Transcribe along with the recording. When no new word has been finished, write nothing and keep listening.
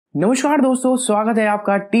नमस्कार दोस्तों, स्वागत है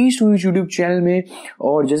आपका TeachToEach यूट्यूब चैनल में।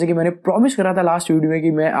 और जैसे कि मैंने प्रॉमिस करा था लास्ट वीडियो में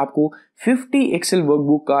कि मैं आपको 50 एक्सेल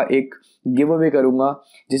वर्कबुक का एक गिव अवे करूंगा,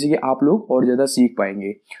 जिससे कि आप लोग और ज़्यादा सीख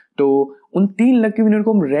पाएंगे। तो उन 3 लकी विनर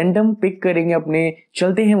को हम रैंडम पिक करेंगे, अपने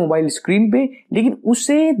चलते हैं मोबाइल स्क्रीन पे। लेकिन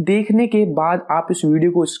उसे देखने के बाद आप इस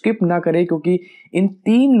वीडियो को स्किप ना करें, क्योंकि इन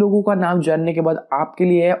 3 लोगों का नाम जानने के बाद आपके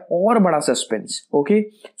लिए है और बड़ा सस्पेंस। ओके,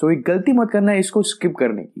 तो एक गलती मत करना है इसको स्किप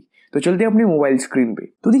करने की। तो चलते हैं अपने मोबाइल स्क्रीन पे।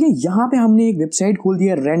 तो देखिए, यहाँ पे हमने एक वेबसाइट खोल दी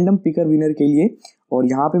है रैंडम पिकर विनर के लिए, और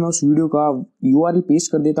यहाँ पे मैं उस वीडियो का URL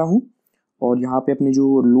पेस्ट कर देता हूँ। और यहाँ पे अपने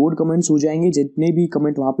जो लोड कमेंट्स हो जाएंगे, जितने भी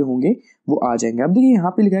कमेंट वहाँ पे होंगे वो आ जाएंगे। अब देखिए,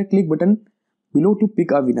 यहाँ पे लिखा है click button below to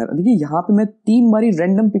pick a winner. देखिए, यहाँ पे मैं 3 बारी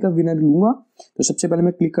रैंडम पिक अ विनर लूंगा। तो सबसे पहले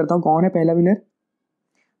मैं क्लिक करता हूँ, कौन है पहला विनर।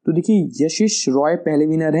 तो देखिए, यशिश रॉय पहले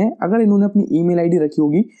विनर है। अगर इन्होंने अपनी ईमेल आईडी रखी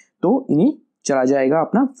होगी तो इन्हें चला जाएगा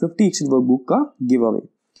अपना 50 एक्सेल वर्कबुक का गिव अवे।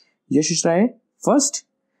 यशिश राय फर्स्ट,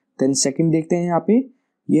 देन सेकंड देखते हैं यहाँ पे,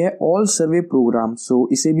 ये है ऑल सर्वे प्रोग्राम, सो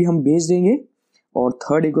इसे भी हम भेज देंगे। और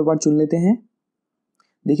थर्ड एक बार चुन लेते हैं,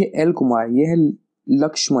 देखिए एल कुमार, ये है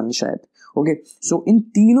लक्ष्मण शायद। ओके, सो इन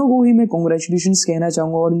तीनों को ही मैं कॉन्ग्रेचुलेशंस कहना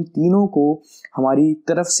चाहूंगा, और इन तीनों को हमारी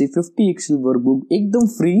तरफ से 50 एक्सेल वर्कबुक एकदम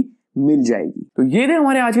फ्री मिल जाएगी। तो ये थे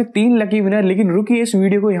हमारे आज के 3 लकी विनर। लेकिन रुकिए, इस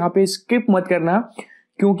वीडियो को यहाँ पे स्किप मत करना,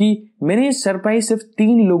 क्योंकि मैंने ये सरप्राइज सिर्फ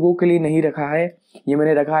 3 लोगों के लिए नहीं रखा है, ये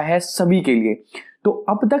मैंने रखा है सभी के लिए। तो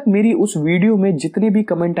अब तक मेरी उस वीडियो में जितने भी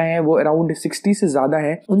कमेंट आए हैं वो अराउंड 60 से ज्यादा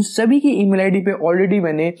है। उन सभी की ईमेल आईडी पे ऑलरेडी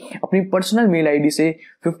मैंने अपनी पर्सनल मेल आईडी से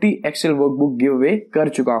 50 एक्सेल वर्कबुक गिव अवे कर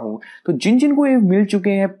चुका हूं। तो जिन जिन को ये मिल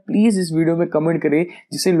चुके हैं, प्लीज इस वीडियो में कमेंट करें,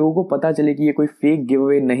 जिससे लोगों को पता चले कि ये कोई फेक गिव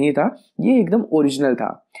अवे नहीं था, ये एकदम ओरिजिनल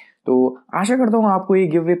था। तो आशा करता हूँ आपको ये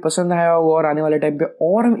गिव अवे पसंद आया होगा, और आने वाले टाइम पे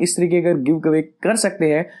और हम इस तरीके का गिव अवे कर सकते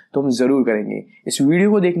हैं तो हम जरूर करेंगे। इस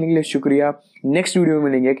वीडियो को देखने के लिए शुक्रिया। नेक्स्ट वीडियो में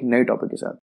मिलेंगे एक नए टॉपिक के साथ।